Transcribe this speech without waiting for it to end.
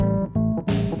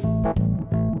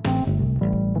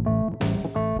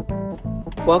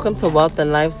Welcome to Wealth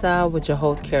and Lifestyle with your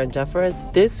host, Karen Jeffers.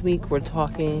 This week, we're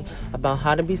talking about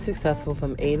how to be successful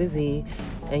from A to Z.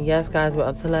 And yes, guys, we're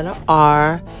up to letter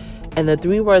R. And the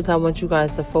three words I want you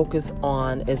guys to focus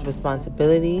on is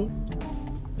responsibility,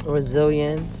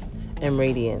 resilience, and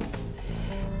radiance.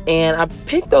 And I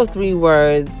picked those three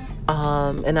words,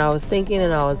 and I was thinking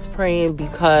and I was praying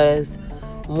because,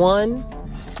 one,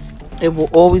 it will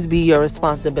always be your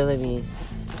responsibility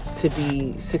to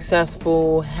be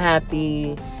successful,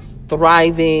 happy,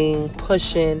 thriving,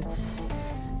 pushing.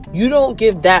 You don't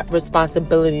give that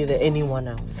responsibility to anyone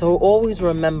else. So always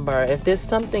remember, if there's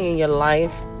something in your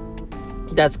life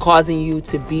that's causing you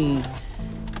to be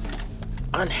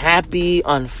unhappy,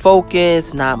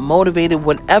 unfocused, not motivated,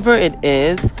 whatever it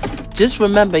is, just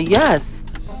remember, yes,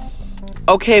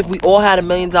 okay, if we all had $1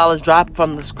 million drop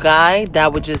from the sky,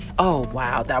 that would just,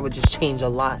 that would just change a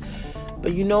lot.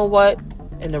 But you know what?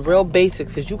 In the real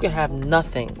basics, because you can have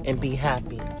nothing and be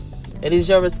happy. It is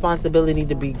your responsibility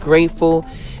to be grateful.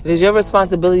 It is your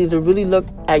responsibility to really look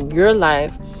at your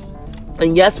life.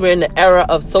 And yes, we're in the era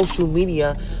of social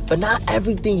media, but not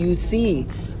everything you see.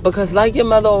 Because like your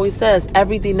mother always says,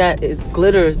 everything that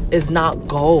glitters is not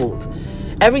gold.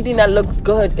 Everything that looks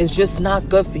good is just not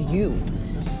good for you.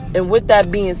 And with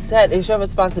that being said, it's your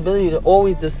responsibility to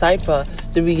always decipher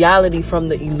the reality from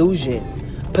the illusions.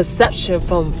 Perception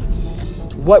from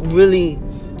what really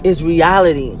is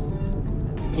reality,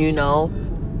 you know?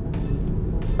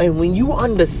 And when you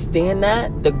understand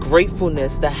that, the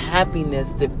gratefulness, the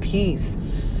happiness, the peace,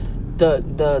 the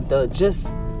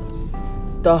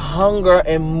hunger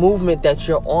and movement that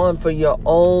you're on for your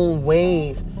own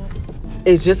wave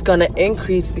is just going to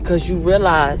increase because you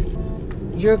realize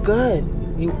you're good.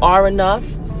 You are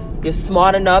enough. You're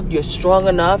smart enough. You're strong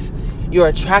enough. You're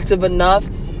attractive enough.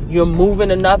 You're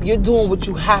moving enough. You're doing what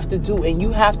you have to do, and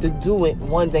you have to do it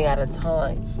one day at a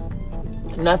time.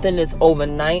 Nothing is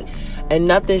overnight, and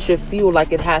nothing should feel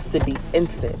like it has to be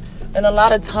instant. And a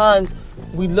lot of times,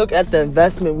 we look at the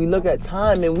investment, we look at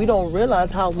time, and we don't realize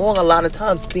how long a lot of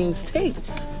times things take.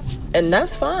 And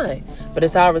that's fine. But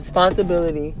it's our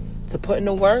responsibility to put in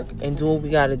the work and do what we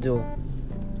got to do.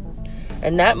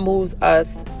 And that moves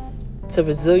us to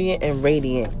resilient and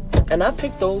radiant. And I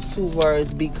picked those two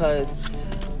words because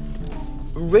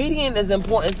radiant is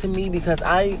important to me because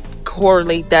I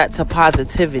correlate that to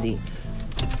positivity.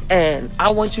 And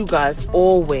I want you guys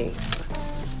always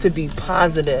to be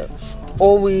positive,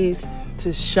 always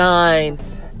to shine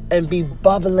and be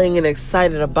bubbling and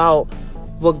excited about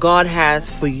what God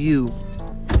has for you.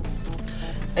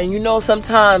 And you know,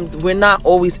 sometimes we're not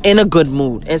always in a good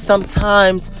mood, and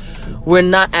sometimes we're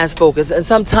not as focused, and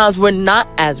sometimes we're not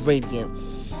as radiant.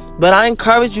 But I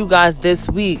encourage you guys this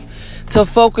week to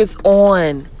focus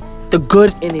on the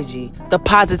good energy, the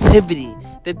positivity,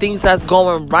 the things that's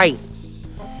going right.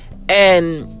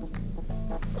 And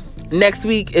next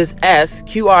week is S,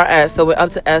 QRS. So we're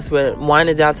up to S. We're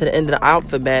winding down to the end of the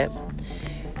alphabet.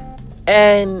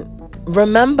 And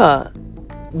remember,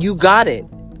 you got it.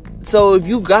 So if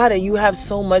you got it, you have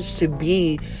so much to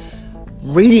be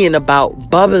radiant about,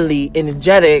 bubbly,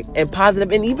 energetic, and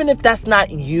positive. And even if that's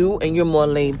not you and you're more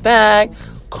laid back,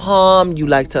 calm, you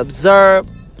like to observe,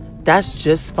 that's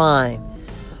just fine.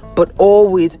 But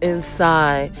always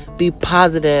inside, be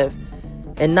positive,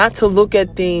 and not to look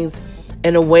at things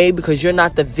in a way because you're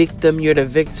not the victim, you're the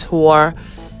victor.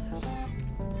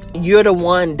 You're the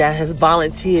one that has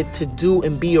volunteered to do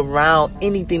and be around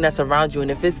anything that's around you.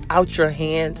 And if it's out your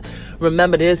hands,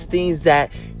 remember there's things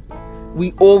that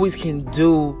we always can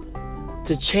do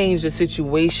to change the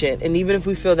situation. And even if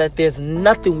we feel that there's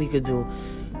nothing we could do,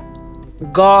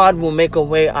 God will make a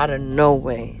way out of no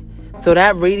way. So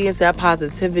that radiance, that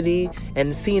positivity,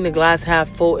 and seeing the glass half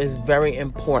full is very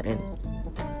important.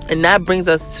 And that brings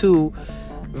us to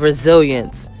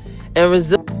resilience. And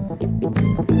resilience